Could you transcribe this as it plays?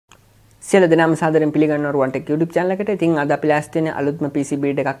සියලු දෙනාම සාදරයෙන් පිළිගන්නවා RuwanTech YouTube channel එකට. ඉතින් අද අපි ලෑස්ති වෙන්නේ අලුත්ම PC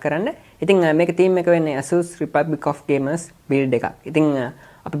build එකක් කරන්න. ඉතින් මේක theme එක වෙන්නේ Asus Republic of Gamers build එකක්. ඉතින්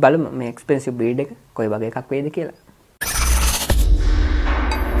අපි බලමු මේ expensive build එක කොයි වගේ එකක් වේද කියලා.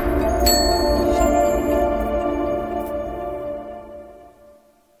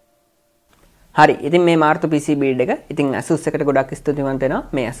 හරි. ඉතින් මේ මාර්තු PC build එක. ඉතින් Asus එකට ගොඩක් ස්තුතිවන්ත වෙනවා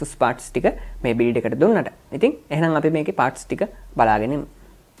මේ Asus parts ටික මේ build එකට දුන්නට. ඉතින් එහෙනම් අපි මේකේ parts ටික බලාගෙන යමු.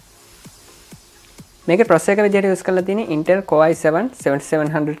 මේක processor එක විදිහට use කරලා තියෙන්නේ Intel Core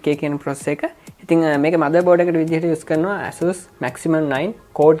i7-7700K කියන processor එක. ඉතින් මේක motherboard එකට විදිහට use කරනවා Asus MX279HR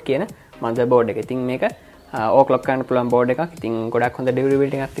Code කියන motherboard එක. ඉතින් මේක overclock කරන්න පුළුවන් board එකක්. ඉතින් ගොඩක් හොඳ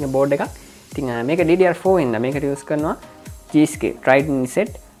durability එකක් තියෙන board එකක්. ඉතින් මේක DDR4 ඉන්න මේකට use කරනවා G-Skill Trident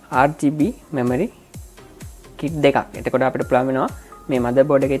set RGB memory kit දෙකක්. එතකොට අපිට පුළුවන් වෙනවා මේ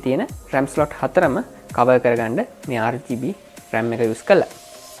motherboard එකේ තියෙන RAM slot 4ම cover කරගන්න මේ RGB RAM එක use කරලා.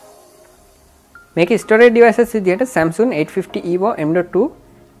 මේකේ storage devices විදිහට Samsung 850 EVO M.2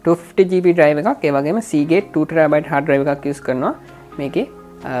 250GB drive එකක්, ඒ වගේම Seagate 2TB hard drive එකක් use කරනවා මේකේ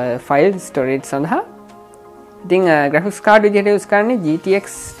file storage සඳහා. ඉතින් graphics card විදිහට use කරන්නේ GTX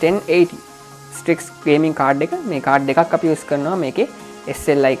 1080 Strix gaming card එක. මේ card දෙකක් අපි use කරනවා මේකේ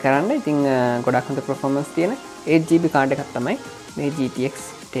SLI කරන්න. ඉතින් ගොඩක් හොඳ performance තියෙන 8GB card එකක් තමයි මේ GTX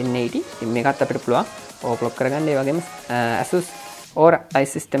 1080. ඉතින් මේකත් අපිට පුළුවන් overclock කරගන්න. ඒ වගේම Asus or i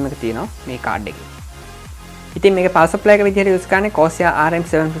system එක තියෙනවා මේ card එකේ. ඉතින් මේක power supply එක විදිහට use කරන්නේ Corsair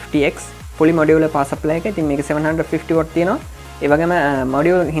RM750X fully modular power supply එක. ඉතින් මේක 750 watt තියෙනවා. ඒ වගේම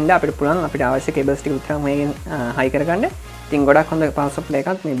module හින්දා අපිට පුළුවන් අපිට අවශ්‍ය cables ටික විතරක් මේකෙන් high කරගන්න. ඉතින් ගොඩක් හොඳ power supply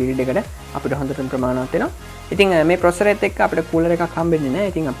එකක් මේ build එකට අපිට හොඳටම ප්‍රමාණවත් වෙනවා. ඉතින් මේ processor එකත් එක්ක අපිට cooler එකක් හම්බෙන්නේ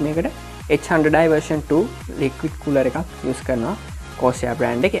නැහැ. ඉතින් අපි මේකට H100i version 2 liquid cooler එකක් use කරනවා Corsair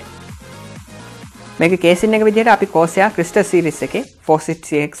brand එකේ. මේක casing එක විදිහට අපි Corsair Crystal series එකේ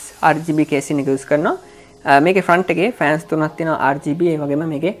 460X RGB casing එක use කරනවා. මේකේ front එකේ fans තුනක් තියෙනවා RGB. ඒ වගේම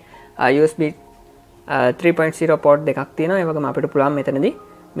මේකේ USB 3.0 port දෙකක් තියෙනවා. ඒ වගේම අපිට පුළුවන් මෙතනදී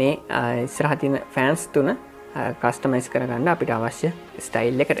මේ ඉස්සරහ තියෙන fans තුන customize කරගන්න අපිට අවශ්‍ය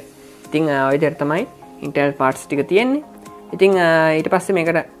style එකට. ඉතින් ඔය විදිහට තමයි internal parts ටික තියෙන්නේ. ඉතින් ඊට පස්සේ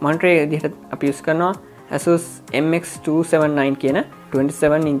මේකට monitor විදිහට අපි use කරනවා Asus MX279 කියන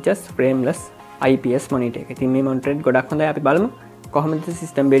 27 inches frameless IPS monitor එක. ඉතින් මේ monitor එක ගොඩක් හොඳයි. අපි බලමු කොහොමද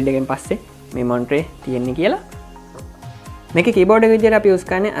system build එකෙන් පස්සේ මේ monitor තියෙන්නේ කියලා. මේකේ keyboard එක විදිහට අපි use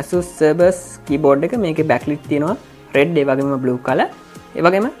කරන්නේ Asus Cerberus keyboard එක. මේකේ backlit තියෙනවා red ඒ වගේම blue color. ඒ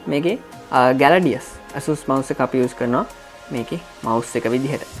වගේම මේකේ Galadius Asus mouse එක අපි use කරනවා මේකේ mouse එක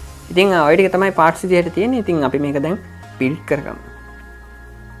විදිහට. ඉතින් ඔය ටික තමයි parts විදිහට තියෙන්නේ. ඉතින් අපි මේක දැන් build කරගමු.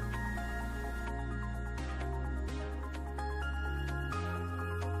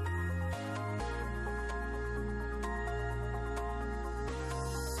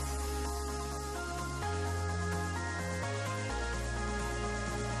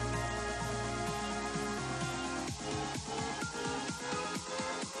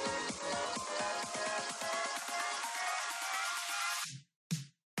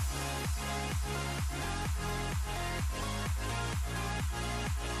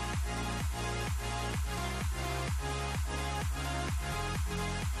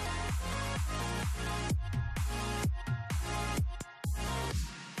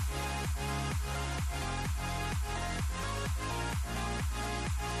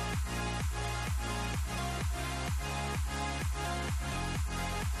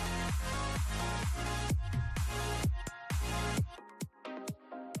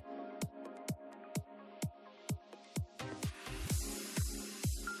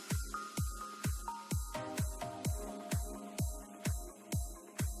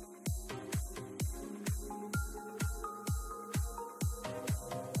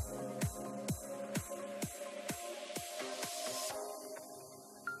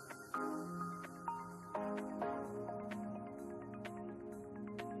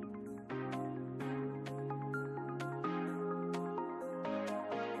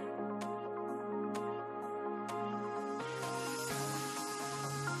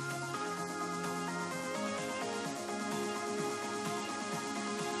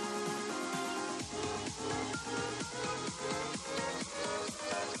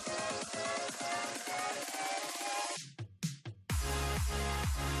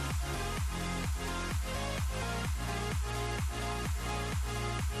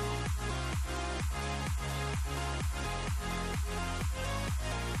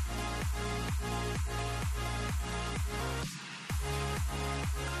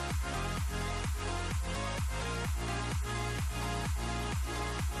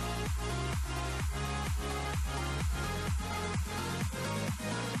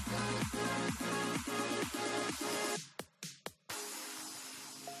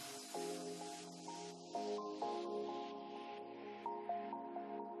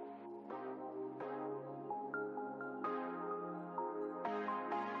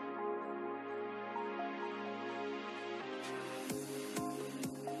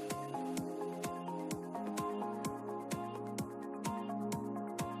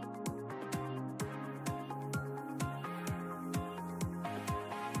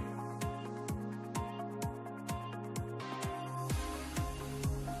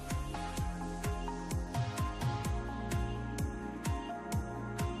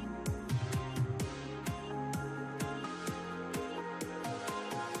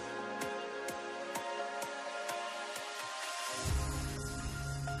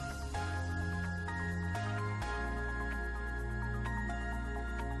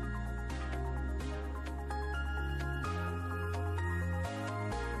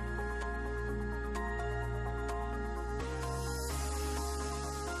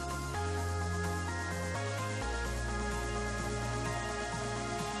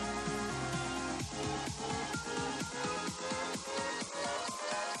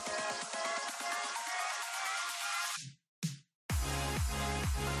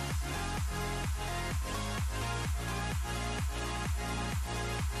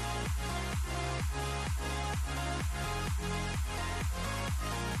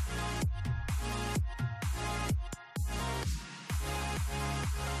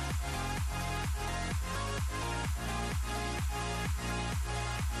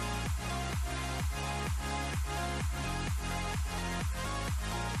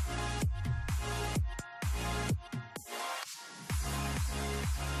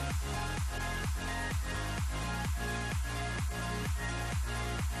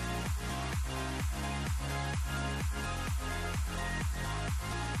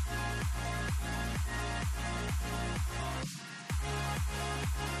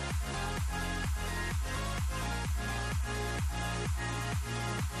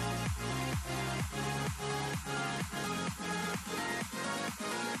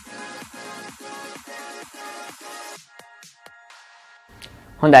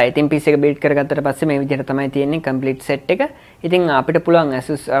 හොඳයි. ඉතින් PC එක බිල්ඩ් කරගත්තට පස්සේ මේ විදිහට තමයි තියෙන්නේ complete set එක. ඉතින් අපිට පුළුවන්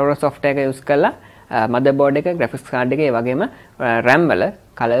Asus ROG software එක use කරලා motherboard එක, graphics card එක, ඒ වගේම RAM වල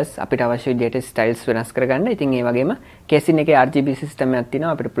colors අපිට අවශ්‍ය විදිහට styles වෙනස් කරගන්න. ඉතින් ඒ වගේම casing එකේ RGB system එකක්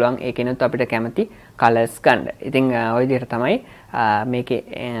තියෙනවා. අපිට පුළුවන් ඒකෙනොත් අපිට කැමති colors ගන්න. ඉතින් ওই විදිහට තමයි මේකේ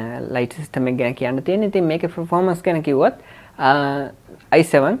light system එක ගැන කියන්න තියෙන්නේ. ඉතින් මේකේ performance ගැන කිව්වොත්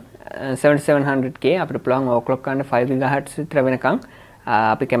i7 7700K අපිට පුළුවන් overclock කරන්න 5 GHz විතර වෙනකන්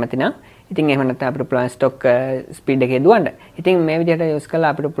අපි කැමති නම්. ඉතින් එහෙම නැත්නම් අපිට පුළුවන් stock speed එකේ දුවන්න. ඉතින් මේ විදිහට use කරලා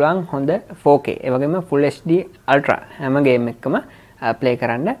අපිට පුළුවන් හොඳ 4K ඒ වගේම full HD ultra හැම game එකකම play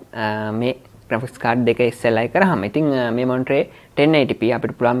කරන්න මේ graphics card දෙක SLI කරාම. ඉතින් මේ monitor 1080p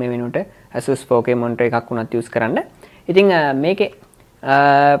අපිට පුළුවන් මේ වෙනුවට Asus 4K monitor එකක් වුණත් use කරන්න. ඉතින් මේකේ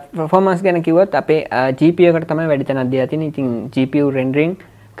performance ගැන කිව්වොත් අපේ GPU එකට තමයි වැඩි තැනක් දීලා තියෙන්නේ. ඉතින් GPU rendering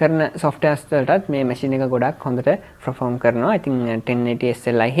කරන softwares වලටත් මේ machine එක ගොඩක් හොඳට perform කරනවා. ඉතින් 1080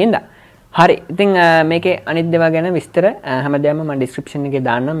 SLI හින්දා. හරි. ඉතින් මේකේ අනිත් දේවල් ගැන විස්තර හැමදේම මම description එකේ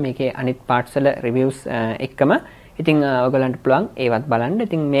දාන්නම්. මේකේ අනිත් parts වල reviews එක්කම. ඉතින් ඔයගලන්ට පුළුවන් ඒවත් බලන්න.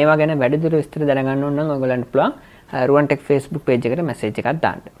 ඉතින් මේවා ගැන වැඩිදුර විස්තර දැනගන්න ඕන නම් ඔයගලන්ට පුළුවන් RuwanTech Facebook page එකට message එකක්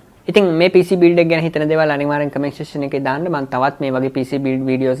දාන්න. ඉතින් මේ PC build එක ගැන හිතන දේවල් අනිවාර්යෙන් comment section එකේ දාන්න. මම තවත් මේ වගේ PC build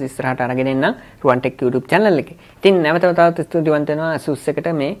videos ඉස්සරහට අරගෙන එන්නම් RuwanTech YouTube channel එකේ. ඉතින් නැවත තවත් ස්තුතිවන්ත වෙනවා Asus එකට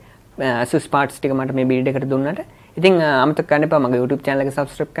මේ Asus parts ටික මට මේ build එකට දුන්නට. ඉතින් අමතක කරන්න එපා මගේ YouTube channel එක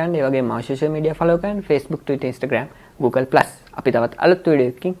subscribe කරන්න. ඒ වගේම මගේ social media follow කරන්න Facebook, Twitter, Instagram, Google+. අපි තවත් අලුත්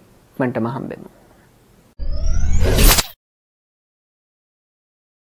වීඩියෝ එකකින් මන්ටම හම්බෙමු.